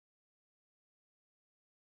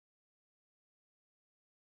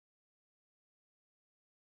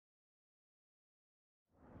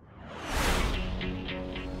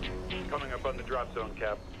on the drop zone,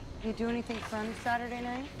 Cap. You do anything fun Saturday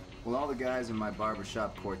night? Well, all the guys in my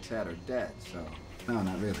barbershop quartet are dead, so no,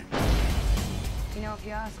 not really. You know, if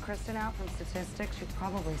you ask Kristen out from statistics, she'd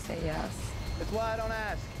probably say yes. That's why I don't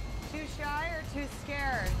ask. Too shy or too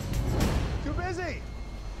scared? Too busy.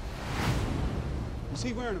 Was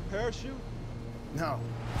he wearing a parachute? No.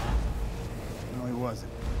 No, he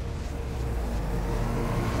wasn't.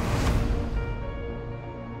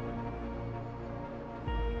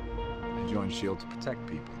 I joined S.H.I.E.L.D. to protect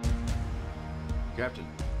people. Captain,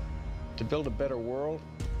 To build a better world?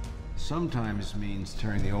 sometimes means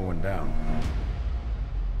tearing the old one down.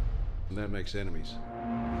 And that makes enemies.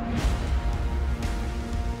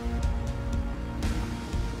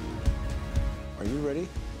 Are you ready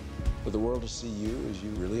for the world to see you as you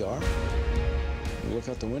really are? You look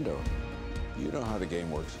out the window. You know how the game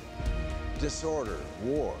works. Disorder,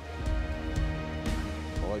 war.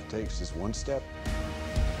 All it takes is one step.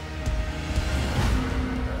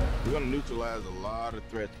 We're gonna neutralize a lot of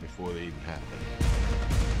threats before they even happen.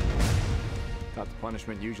 Thought the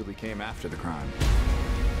punishment usually came after the crime.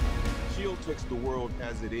 S.H.I.E.L.D. takes the world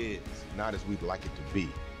as it is, not as we'd like it to be.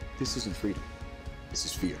 This isn't freedom. This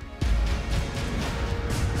is fear.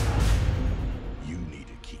 You need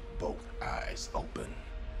to keep both eyes open.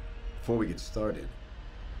 Before we get started,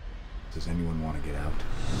 does anyone want to get out?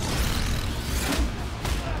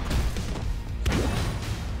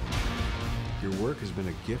 Your work has been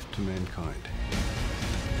a gift to mankind.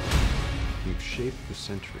 You've shaped the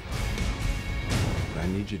century. But I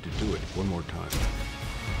need you to do it one more time.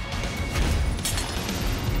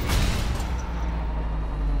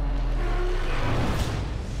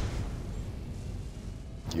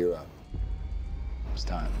 You're up. It's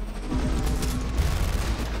time.